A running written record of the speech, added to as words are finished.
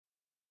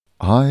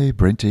Hi,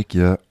 BrenTech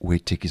here, where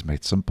tech is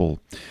made simple.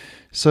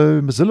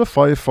 So Mozilla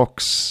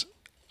Firefox,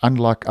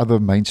 unlike other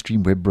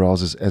mainstream web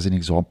browsers, as an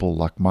example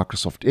like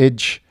Microsoft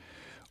Edge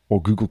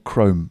or Google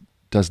Chrome,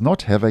 does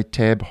not have a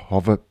tab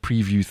hover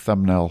preview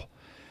thumbnail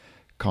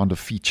kind of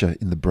feature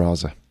in the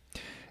browser.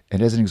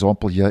 And as an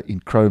example here in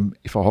Chrome,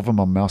 if I hover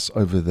my mouse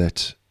over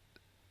that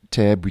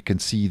tab, we can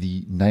see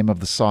the name of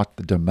the site,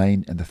 the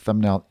domain, and the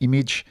thumbnail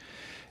image.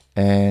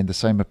 And the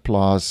same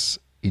applies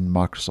in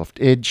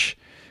Microsoft Edge.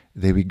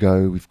 There we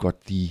go. We've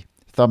got the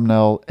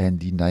thumbnail and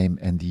the name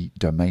and the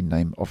domain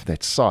name of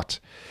that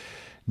site.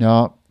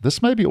 Now, this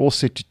may be all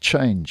set to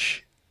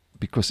change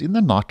because in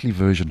the nightly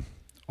version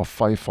of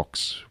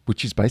Firefox,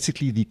 which is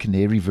basically the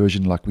canary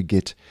version like we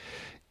get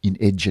in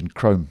Edge and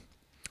Chrome,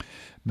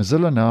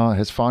 Mozilla now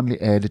has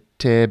finally added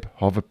tab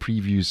hover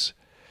previews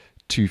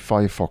to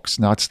Firefox.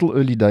 Now, it's still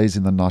early days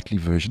in the nightly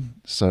version.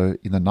 So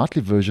in the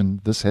nightly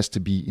version, this has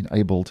to be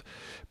enabled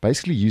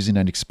basically using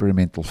an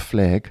experimental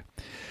flag.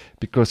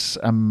 Because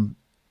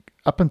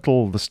up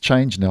until this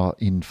change now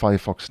in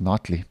Firefox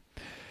Nightly,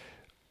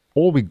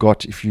 all we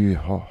got if you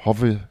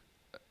hover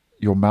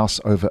your mouse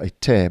over a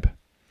tab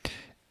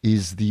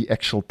is the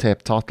actual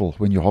tab title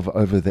when you hover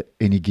over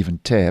any given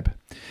tab.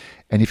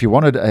 And if you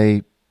wanted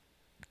a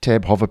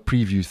tab hover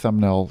preview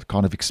thumbnail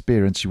kind of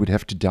experience, you would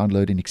have to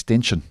download an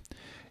extension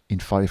in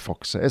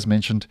Firefox. So as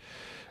mentioned,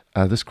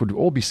 this could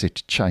all be set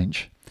to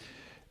change.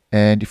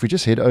 And if we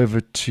just head over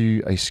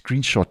to a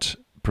screenshot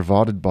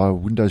provided by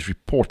Windows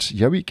Report,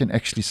 here we can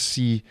actually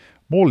see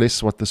more or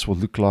less what this will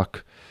look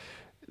like,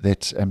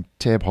 that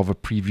tab hover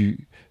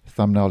preview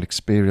thumbnail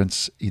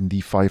experience in the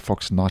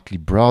Firefox Nightly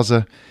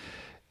browser.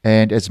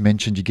 And as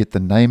mentioned, you get the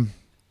name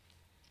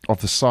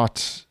of the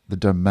site, the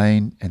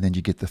domain, and then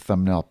you get the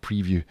thumbnail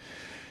preview.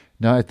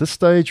 Now at this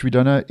stage, we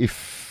don't know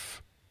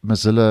if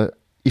Mozilla,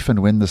 if and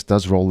when this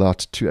does roll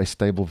out to a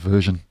stable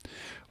version,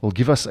 will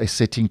give us a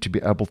setting to be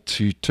able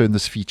to turn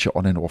this feature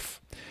on and off.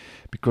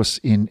 Because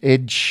in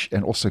Edge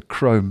and also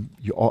Chrome,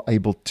 you are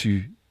able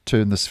to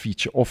turn this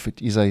feature off.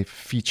 It is a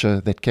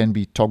feature that can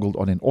be toggled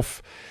on and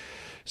off.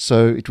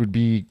 So it would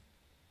be,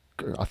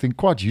 I think,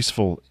 quite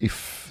useful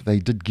if they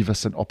did give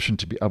us an option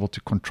to be able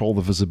to control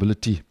the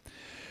visibility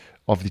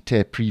of the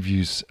tab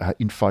previews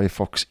in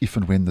Firefox if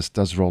and when this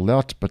does roll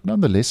out. But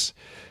nonetheless,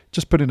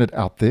 just putting it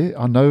out there,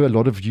 I know a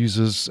lot of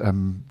users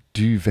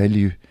do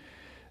value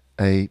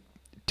a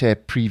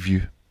tab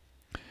preview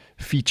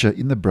feature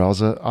in the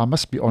browser. I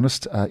must be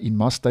honest, in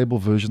my stable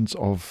versions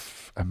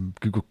of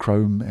Google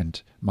Chrome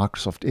and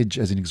Microsoft Edge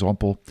as an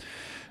example,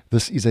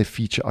 this is a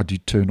feature I do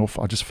turn off.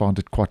 I just find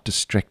it quite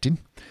distracting.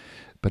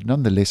 But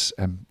nonetheless,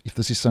 if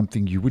this is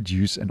something you would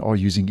use and are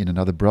using in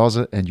another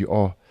browser and you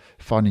are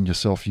finding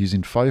yourself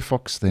using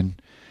Firefox, then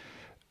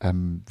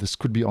this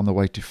could be on the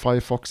way to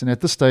Firefox. And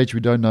at this stage, we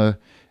don't know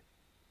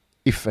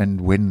if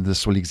and when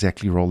this will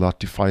exactly roll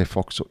out to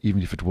Firefox, or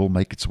even if it will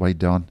make its way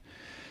down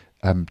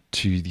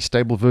to the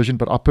stable version.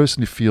 But I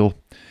personally feel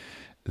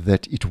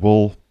that it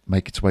will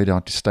make its way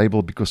down to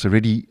stable because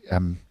already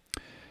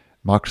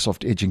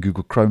Microsoft Edge and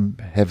Google Chrome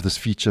have this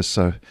feature.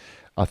 So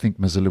I think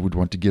Mozilla would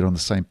want to get on the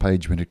same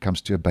page when it comes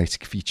to a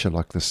basic feature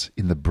like this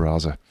in the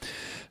browser.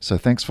 So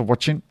thanks for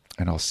watching,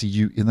 and I'll see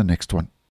you in the next one.